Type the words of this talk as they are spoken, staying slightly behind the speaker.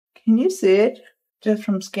Can you see it? Just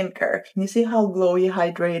from skincare. Can you see how glowy,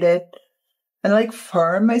 hydrated, and like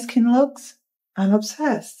firm my skin looks? I'm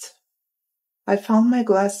obsessed. I found my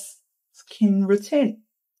glass skin routine.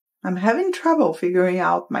 I'm having trouble figuring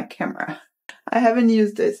out my camera. I haven't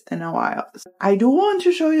used this in a while. I do want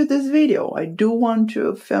to show you this video. I do want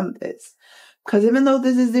to film this. Because even though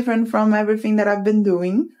this is different from everything that I've been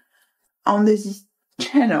doing on this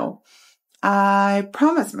channel, I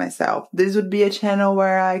promised myself this would be a channel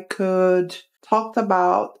where I could talk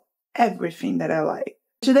about everything that I like.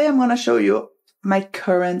 Today I'm going to show you my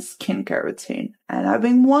current skincare routine. And I've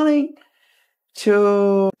been wanting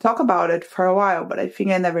to talk about it for a while, but I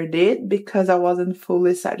think I never did because I wasn't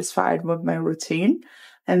fully satisfied with my routine.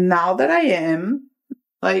 And now that I am,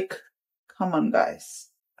 like, come on guys.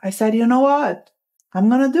 I said, you know what? I'm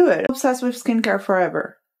going to do it. I'm obsessed with skincare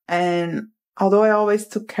forever. And although I always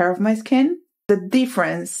took care of my skin, the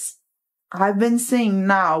difference I've been seeing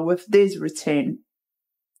now with this routine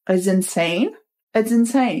is insane. It's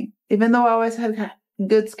insane. Even though I always had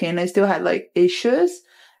good skin, I still had like issues.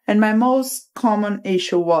 And my most common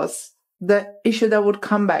issue was the issue that would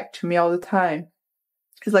come back to me all the time.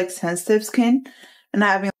 It's like sensitive skin and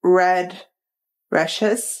having red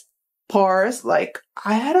rashes, pores. Like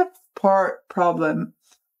I had a pore problem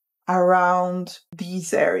around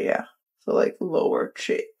these area. So like lower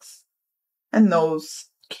cheeks and nose.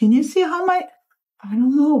 Can you see how I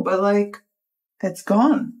don't know, but like it's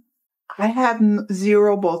gone. I have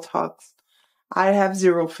zero Botox. I have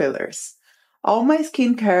zero fillers. All my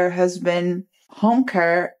skincare has been home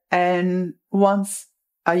care, and once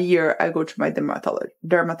a year I go to my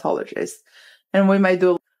dermatologist, and we might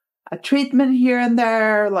do a treatment here and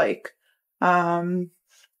there, like facials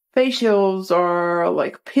or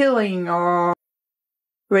like peeling or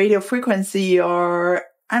radio frequency or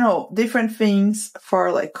I don't know, different things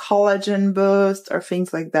for like collagen boost or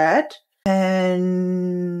things like that.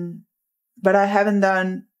 But I haven't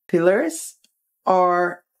done fillers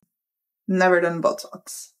or never done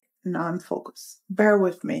Botox. Now I'm focused. Bear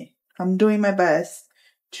with me. I'm doing my best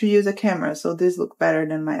to use a camera so this looks better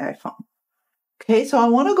than my iPhone. Okay, so I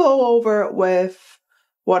want to go over with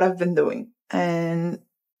what I've been doing. And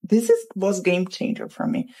this was game changer for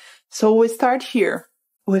me. So we start here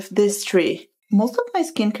with this tree. Most of my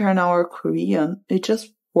skincare now are Korean. It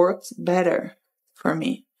just works better for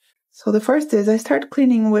me. So the first is I start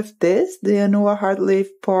cleaning with this, the Anua Hard Leaf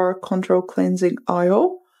Pore Control Cleansing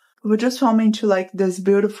Oil. We just foam into like this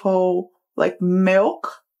beautiful like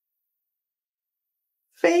milk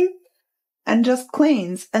thing and just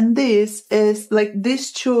cleans. And this is like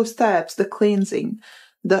these two steps, the cleansing,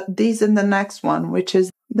 this and the next one, which is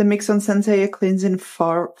the Mucin Sensei Cleansing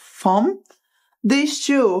Foam. These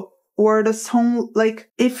two were the song, like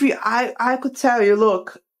if I could tell you,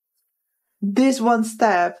 look, this one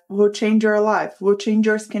step will change your life, will change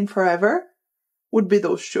your skin forever, would be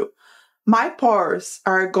those two. My pores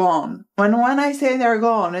are gone. When I say they're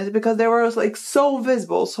gone, it's because they were like so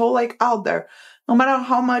visible, so like out there. No matter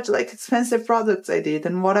how much like expensive products I did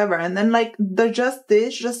and whatever. And then like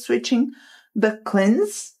just switching the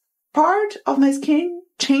cleanse part of my skin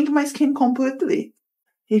changed my skin completely.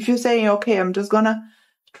 If you're saying, okay, I'm just gonna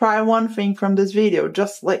try one thing from this video,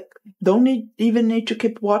 just like don't even need to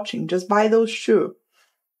keep watching, just buy those two.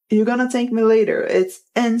 You're gonna thank me later. It's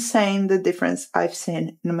insane the difference I've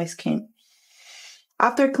seen in my skin.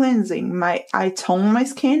 After cleansing, I tone my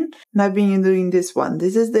skin, and I've been doing this one.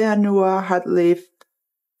 This is the Anua Hard Leaf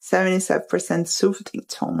 77% Soothing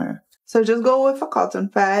Toner. So just go with a cotton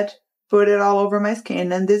pad, put it all over my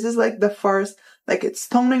skin, and this is like the first, like it's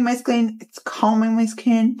toning my skin, it's calming my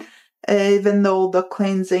skin, even though the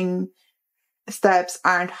cleansing steps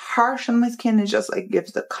aren't harsh on my skin, it just like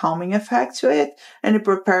gives the calming effect to it, and it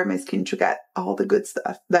prepares my skin to get all the good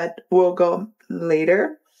stuff that will go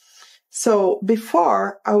later. So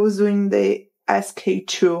before I was doing the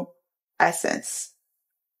SK2 essence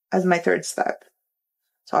as my third step.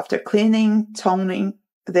 So after cleaning, toning,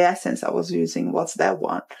 the essence I was using was that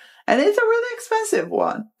one. And it's a really expensive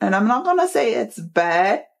one. And I'm not going to say it's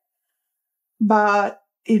bad, but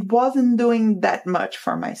it wasn't doing that much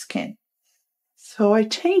for my skin. So I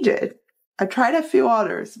changed it. I tried a few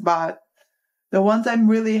others, but the ones I'm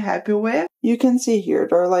really happy with, you can see here,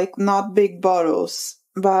 they're like not big bottles,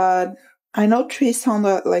 but I know 3 sound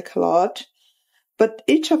like a lot, but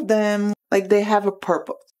each of them, like they have a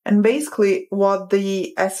purpose. And basically what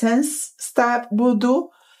the essence step will do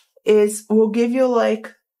is will give you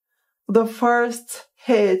like the first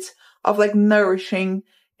hit of like nourishing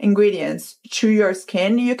ingredients to your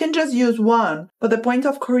skin. You can just use one, but the point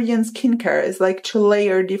of Korean skincare is like to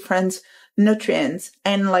layer different nutrients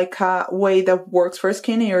and like a way that works for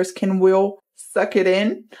skin, and your skin will suck it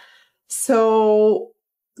in. So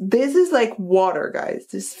this is like water, guys.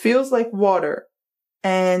 This feels like water.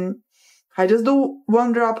 And I just do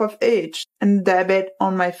 1 drop of each and dab it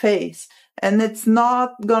on my face. And it's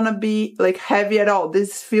not gonna be like heavy at all.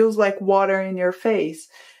 This feels like water in your face.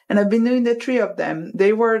 And I've been doing the 3 of them.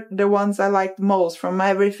 They were the ones I liked most from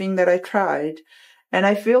everything that I tried. And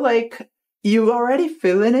I feel like you already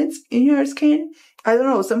feeling it in your skin. I don't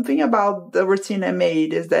know, something about the routine I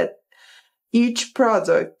made is that each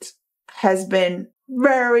product has been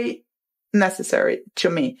very necessary to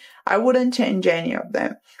me. I wouldn't change any of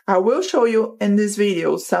them. I will show you in this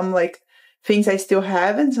video some like things I still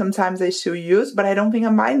have and sometimes I still use, but I don't think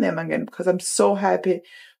I'm buying them again because I'm so happy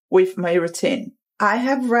with my routine. I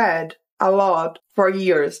have read a lot for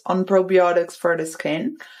years on probiotics for the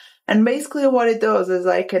skin. And basically what it does is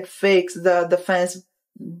like it fixes the defense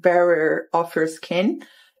barrier of your skin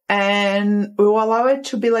and will allow it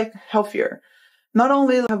to be like healthier. Not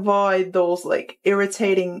only avoid those like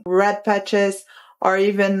irritating red patches or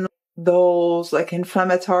even those like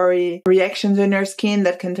inflammatory reactions in your skin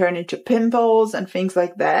that can turn into pimples and things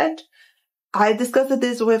like that. I discussed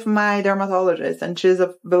this with my dermatologist and she's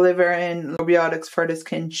a believer in probiotics for the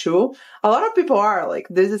skin too. A lot of people are like,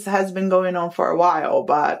 has been going on for a while,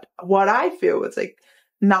 but what I feel is like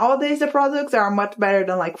nowadays the products are much better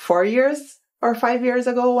than like 4 years or 5 years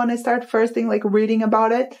ago when I started first thing like reading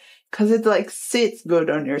about it. Cause it like sits good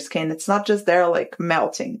on your skin. It's not just there like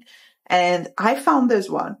melting. And I found this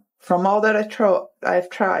one from all that I've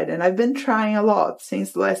tried. And I've been trying a lot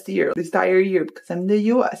since last year, this entire year, because I'm in the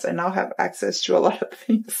US. I now have access to a lot of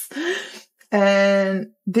things.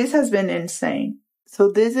 And this has been insane. So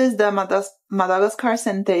this is the Madagascar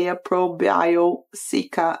Centella Pro Bio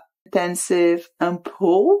Cica Intensive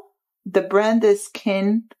Ampoule. The brand is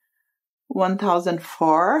Skin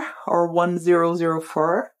 1004 or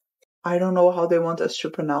 1004. I don't know how they want us to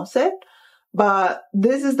pronounce it, but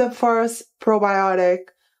this is the first probiotic,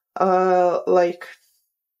 like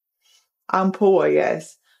ampoule, I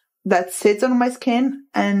guess, that sits on my skin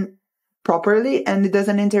and properly, and it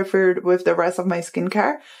doesn't interfere with the rest of my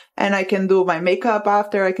skincare. And I can do my makeup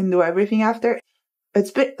after, I can do everything after.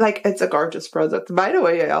 It's a gorgeous product. By the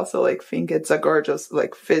way, I also like think it's a gorgeous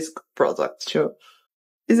like physical product too.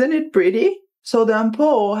 Isn't it pretty? So the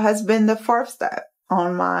ampoule has been the 4th step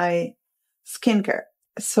on my skincare.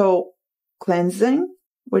 So cleansing,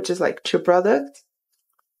 which is like 2 products,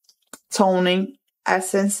 toning,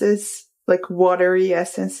 essences, like watery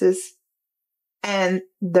essences, and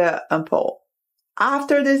the ampoule.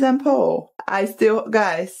 After this ampoule, I still,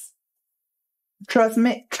 guys, trust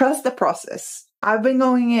me, trust the process. I've been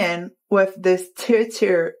going in with this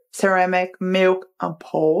tier ceramic milk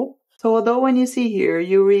ampoule. So although when you see here,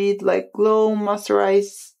 you read like glow,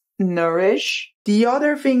 moisturize, nourish. The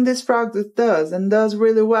other thing this product does and does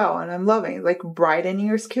really well, and I'm loving it, like brightening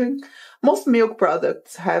your skin. Most milk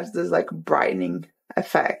products have this like brightening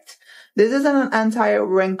effect. This is an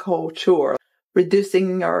anti-wrinkle cure,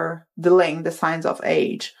 reducing or delaying the signs of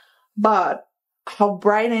age. But how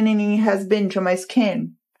brightening it has been to my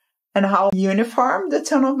skin and how uniform the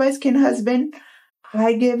tone of my skin has been,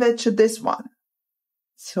 I give it to this one.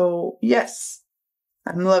 So yes,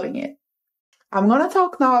 I'm loving it. I'm going to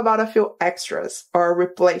talk now about a few extras or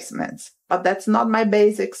replacements, but that's not my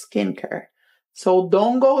basic skincare. So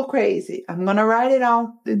don't go crazy. I'm going to write it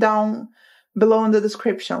down below in the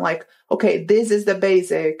description. Like, okay, this is the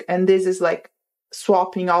basic and this is like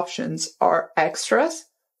swapping options or extras.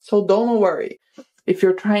 So don't worry. If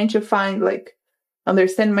you're trying to find like,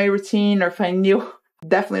 understand my routine or find new,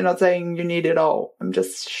 definitely not saying you need it all. I'm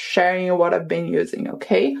just sharing what I've been using,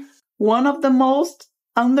 okay? One of the most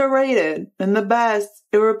underrated and the best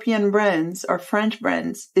European brands or French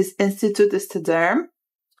brands is Institut Estederm.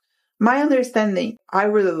 My understanding, I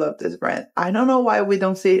really love this brand. I don't know why we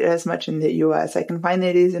don't see it as much in the US. I can find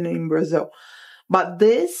it easily in Brazil. But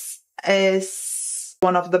this is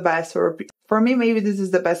one of the best European, for me, maybe this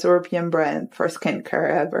is the best European brand for skincare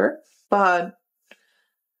ever. But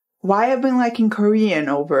why I've been liking Korean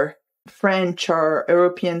over French or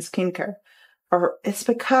European skincare? Or it's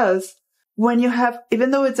because when you have, even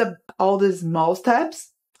though it's all these small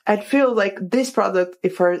steps, I feel like this product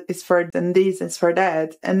is for and this is for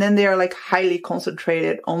that. And then they are like highly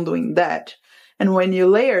concentrated on doing that. And when you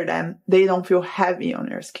layer them, they don't feel heavy on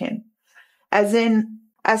your skin.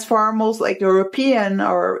 As for most like European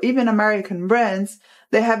or even American brands,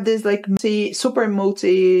 they have this like super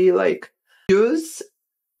multi like use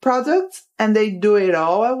products and they do it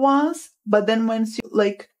all at once. But then once you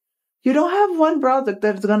like you don't have one product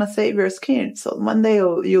that's gonna save your skin. So when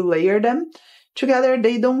you layer them together,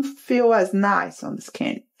 they don't feel as nice on the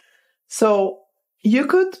skin. So you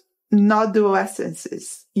could not do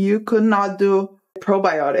essences. You could not do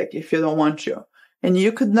probiotic if you don't want to. And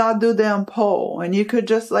you could not do the ampoule. And you could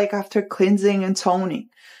just like after cleansing and toning,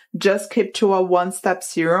 just keep to a one-step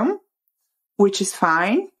serum, which is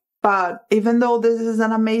fine. But even though this is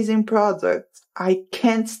an amazing product, I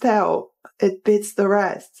can't tell it beats the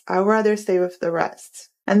rest. I'd rather stay with the rest.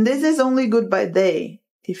 And this is only good by day.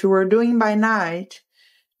 If you were doing by night,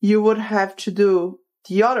 you would have to do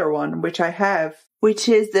the other one, which I have, which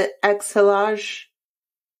is the Excelage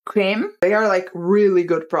cream. They are like really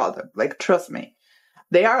good product. Like, trust me.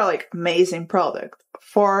 They are like amazing product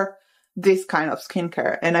for this kind of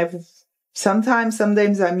skincare. And sometimes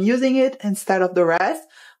I'm using it instead of the rest,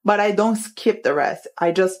 but I don't skip the rest.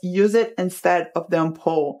 I just use it instead of the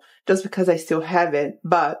ampoule just because I still have it.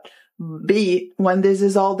 But when this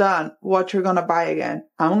is all done, what you're gonna buy again?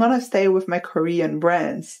 I'm gonna stay with my Korean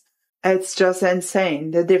brands. It's just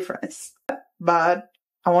insane, the difference. But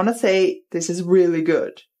I want to say this is really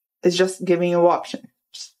good. It's just giving you options.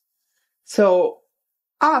 So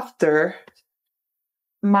after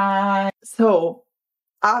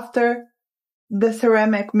the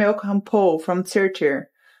ceramic milk ampoule from Tirtir,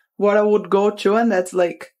 what I would go to, and that's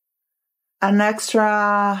like an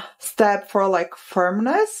extra step for like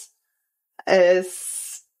firmness,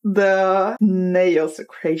 is the nail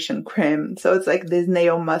secretion cream. So it's like this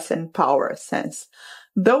nail Mucin power essence.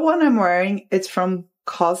 The one I'm wearing, it's from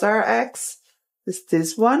CosRX. It's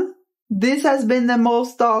this one. This has been the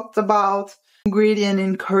most talked about ingredient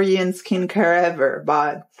in Korean skincare ever,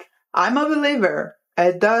 but I'm a believer.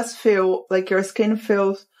 It does feel like your skin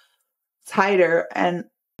feels tighter and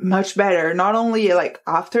much better. Not only like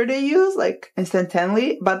after the use, like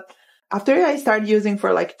instantaneously, but after I started using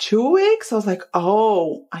for like 2 weeks, I was like,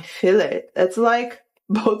 oh, I feel it. It's like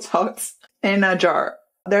Botox in a jar.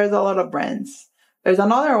 There's a lot of brands. There's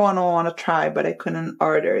another one I want to try, but I couldn't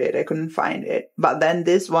order it. I couldn't find it. But then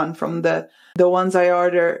this one from the ones I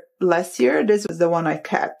ordered last year, this was the one I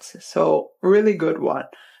kept. So really good one.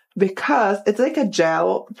 Because it's like a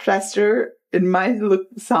gel plaster. It might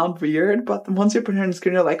sound weird, but once you put it on the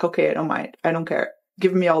skin, you're like, okay, I don't mind. I don't care.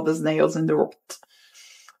 Give me all those nails in the world.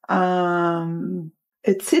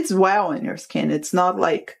 It sits well in your skin. It's not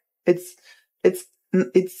like, it's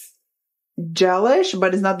gelish,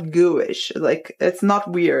 but it's not gooish. Like, it's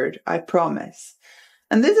not weird, I promise.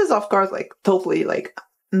 And this is, of course, like totally like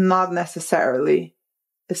not necessarily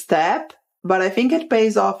a step, but I think it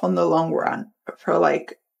pays off on the long run for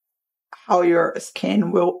like how your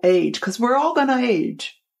skin will age, because we're all gonna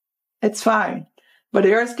age. It's fine. But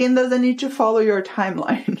your skin doesn't need to follow your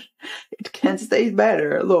timeline. It can stay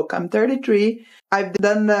better. Look, I'm 33. I've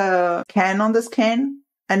done the scan on the skin,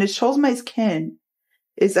 and it shows my skin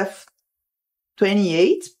is a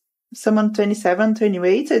 28, someone 27,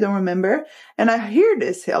 28, I don't remember. And I hear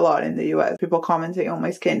this a lot in the US, people commenting on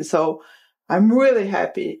my skin. So I'm really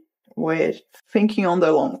happy with thinking on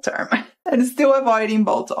the long term. And still avoiding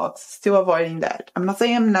Botox, still avoiding that. I'm not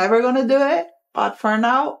saying I'm never going to do it, but for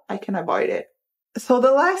now, I can avoid it. So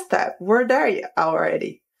the last step, we're there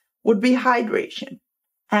already, would be hydration.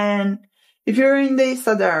 And if you're in the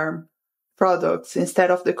Saderm products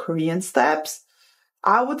instead of the Korean steps,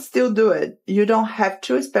 I would still do it. You don't have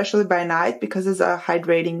to, especially by night, because it's a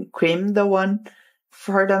hydrating cream, the one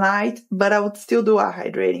for the night, but I would still do a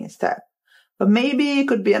hydrating step. But maybe it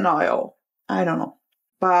could be an oil. I don't know.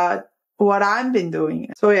 But what I've been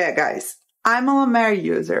doing. So yeah, guys, I'm a La Mer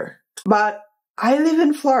user, but I live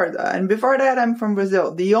in Florida, and before that I'm from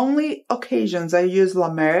Brazil. The only occasions I use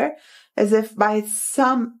La Mer is if by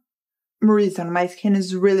some reason my skin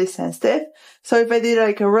is really sensitive. So if I did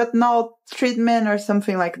like a retinol treatment or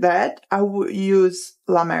something like that, I would use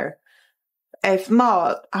La Mer. If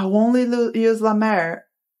not, I will only use La Mer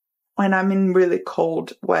when I'm in really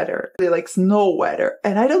cold weather, like snow weather.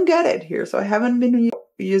 And I don't get it here, so I haven't been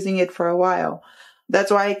using it for a while.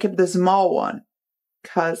 That's why I keep the small one,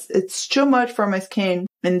 because it's too much for my skin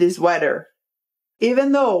in this weather.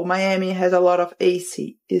 Even though Miami has a lot of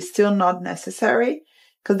AC, it's still not necessary,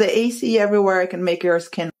 because the AC everywhere can make your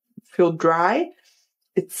skin feel dry.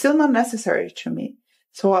 It's still not necessary to me.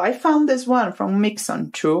 So I found this one from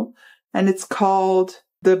Mucin too, and it's called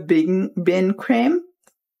the Bean Cream.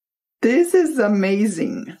 This is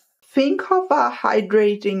amazing. Think of a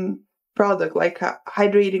hydrating product, like a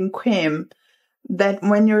hydrating cream, that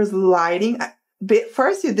when you're sliding,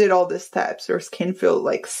 first you did all the steps, your skin feels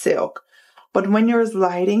like silk. But when you're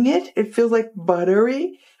sliding it, it feels like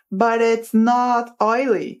buttery, but it's not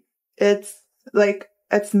oily. It's like,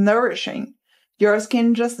 it's nourishing. Your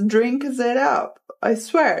skin just drinks it up. I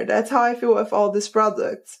swear, that's how I feel with all these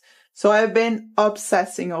products. So I've been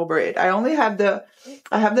obsessing over it. I have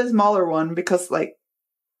the smaller one because like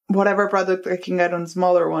whatever product I can get on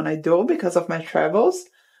smaller one, I do because of my travels.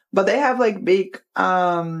 But they have like big,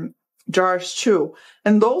 jars too.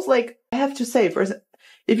 And those, like, I have to say,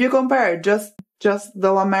 if you compare just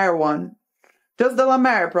the La Mer one, just the La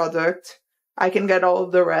Mer product, I can get all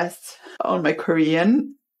of the rest on my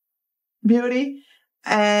Korean beauty.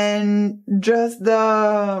 And just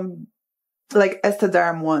the, like,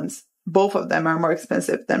 Estederm ones, both of them are more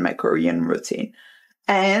expensive than my Korean routine.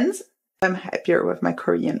 And I'm happier with my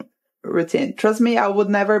Korean routine. Trust me, I would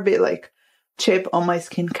never be, like, cheap on my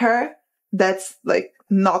skincare. That's, like,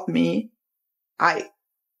 not me. I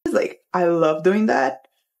love doing that.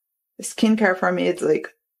 Skincare for me, it's, like,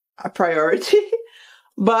 a priority.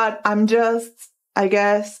 But I'm just, I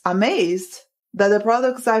guess, amazed that the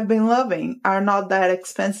products I've been loving are not that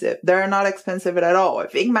expensive. They're not expensive at all. I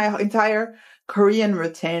think my entire Korean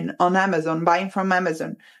routine on Amazon, buying from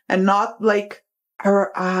Amazon, and not like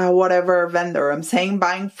whatever vendor. I'm saying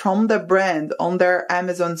buying from the brand on their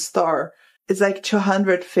Amazon store. It's like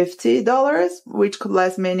 $250, which could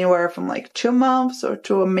last me anywhere from like 2 months or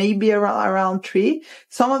to maybe around 3.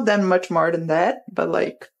 Some of them much more than that, but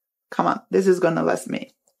like, come on, this is gonna last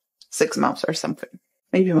me 6 months or something,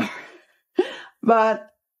 maybe more. But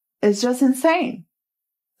it's just insane.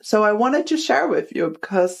 So I wanted to share with you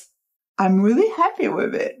because I'm really happy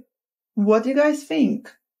with it. What do you guys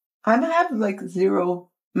think? I have like zero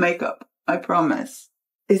makeup, I promise.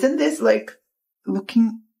 Isn't this like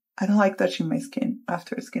looking... I don't like touching my skin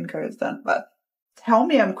after skincare is done, but tell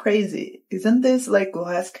me I'm crazy. Isn't this like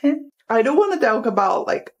glass skin? I do want to talk about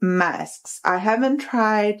like masks. I haven't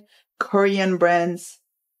tried Korean brands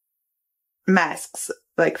masks,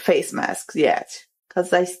 like face masks yet,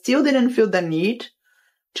 because I still didn't feel the need.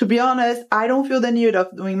 To be honest, I don't feel the need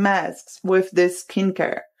of doing masks with this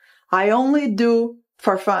skincare. I only do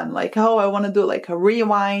for fun, like, oh, I want to do like a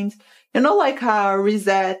rewind, like a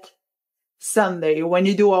reset Sunday when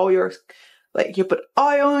you do all your, like, you put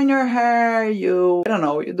oil in your hair, you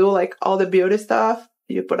do like all the beauty stuff.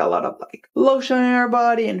 You put a lot of like lotion in your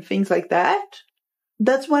body and things like that.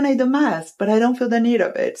 That's when I do mask, but I don't feel the need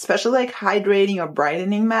of it. Especially like hydrating or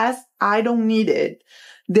brightening mask. I don't need it.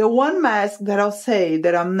 The one mask that I'll say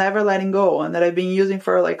that I'm never letting go and that I've been using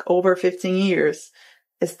for like over 15 years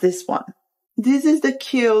is this one. This is the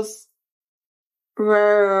Kiehl's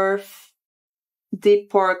Rare Earth Deep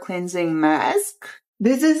Pore Cleansing Mask.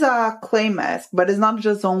 This is a clay mask, but it's not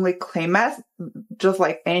just only clay mask, just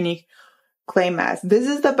like any clay mask. This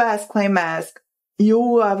is the best clay mask you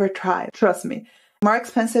will ever try. Trust me. More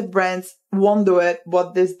expensive brands won't do it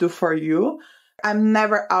what this do for you. I'm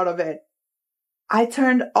never out of it. I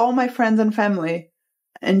turned all my friends and family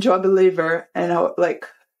into a believer and a like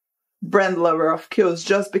brand lover of Kiehl's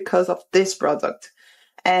just because of this product.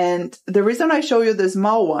 And the reason I show you the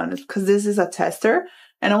small one is because this is a tester.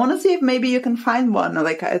 And I want to see if maybe you can find one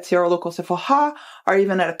like at your local Sephora or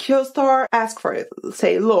even at a Kiehl's store. Ask for it.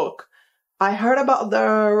 Say, look, I heard about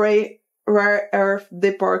the Rare Earth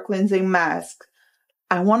Deep Pore Cleansing Mask.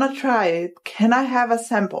 I want to try it. Can I have a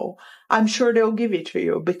sample? I'm sure they'll give it to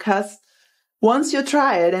you because once you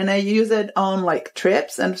try it, and I use it on like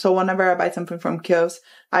trips. And so whenever I buy something from Kiehl's,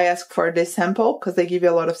 I ask for this sample because they give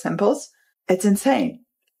you a lot of samples. It's insane.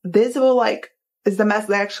 This will is the mask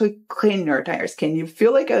that actually clean your entire skin. You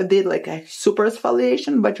feel like I did like a super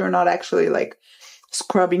exfoliation, but you're not actually like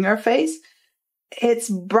scrubbing your face. It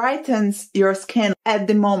brightens your skin at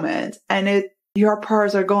the moment and your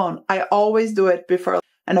pores are gone. I always do it before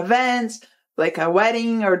an event, like a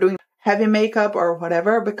wedding or doing heavy makeup or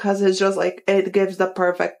whatever, because it's just like, it gives the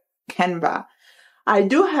perfect canvas. I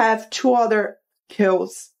do have 2 other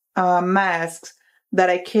Kiehl's masks that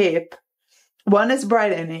I keep. One is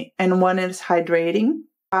brightening and one is hydrating.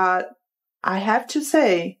 I have to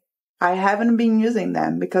say, I haven't been using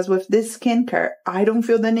them because with this skincare, I don't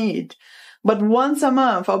feel the need. But once a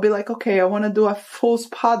month, I'll be like, okay, I want to do a full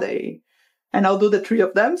spa day. And I'll do the 3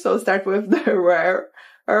 of them. So I'll start with the Rare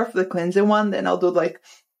Earth, the cleansing one. Then I'll do like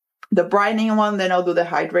the brightening one. Then I'll do the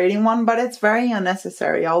hydrating one. But it's very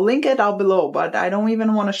unnecessary. I'll link it down below. But I don't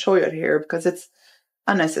even want to show you it here because it's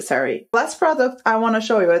unnecessary. Last product I want to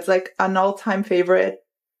show you. It's like an all-time favorite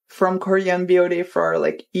from Korean beauty for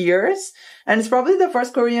like years. And it's probably the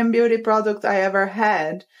first Korean beauty product I ever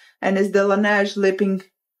had. And it's the Laneige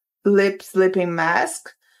Lip Sleeping Mask.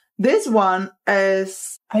 This one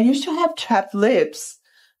is, I used to have chapped lips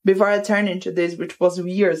before I turned into this, which was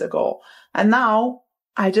years ago. And now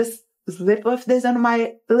I just sleep with this on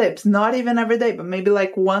my lips, not even every day, but maybe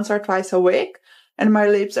like once or twice a week. And my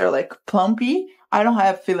lips are like plumpy. I don't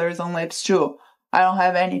have fillers on lips too. I don't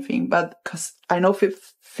have anything, but because I know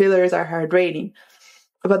fillers are hydrating,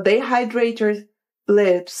 but they hydrate your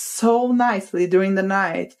lips so nicely during the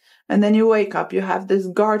night. And then you wake up, you have this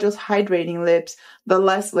gorgeous hydrating lips that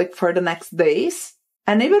last like for the next days.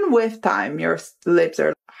 And even with time, your lips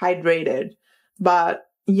are hydrated. But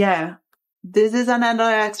yeah, this is another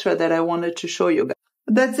extra that I wanted to show you guys.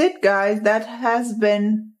 That's it, guys. That has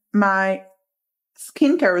been my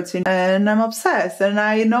skincare routine, and I'm obsessed. And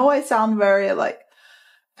I know I sound very like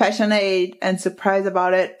passionate and surprised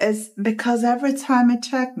about it. It's because every time I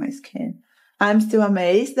check my skin, I'm still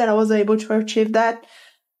amazed that I was able to achieve that.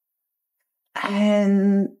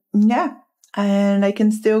 And yeah, and I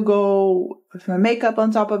can still go with my makeup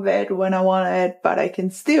on top of it when I want it, but I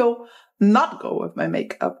can still not go with my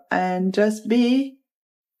makeup and just be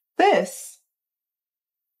this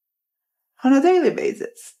on a daily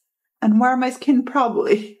basis and wear my skin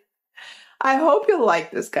properly. I hope you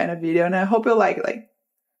like this kind of video, and I hope you like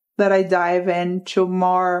that I dive into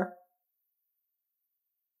more,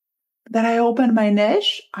 that I open my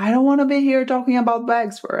niche. I don't want to be here talking about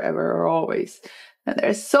bags forever or always. And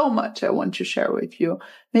there's so much I want to share with you.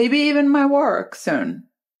 Maybe even my work soon.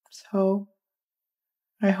 So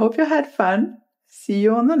I hope you had fun. See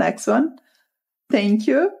you on the next one. Thank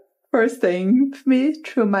you for staying with me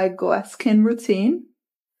through my glass skin routine.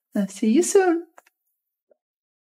 And see you soon.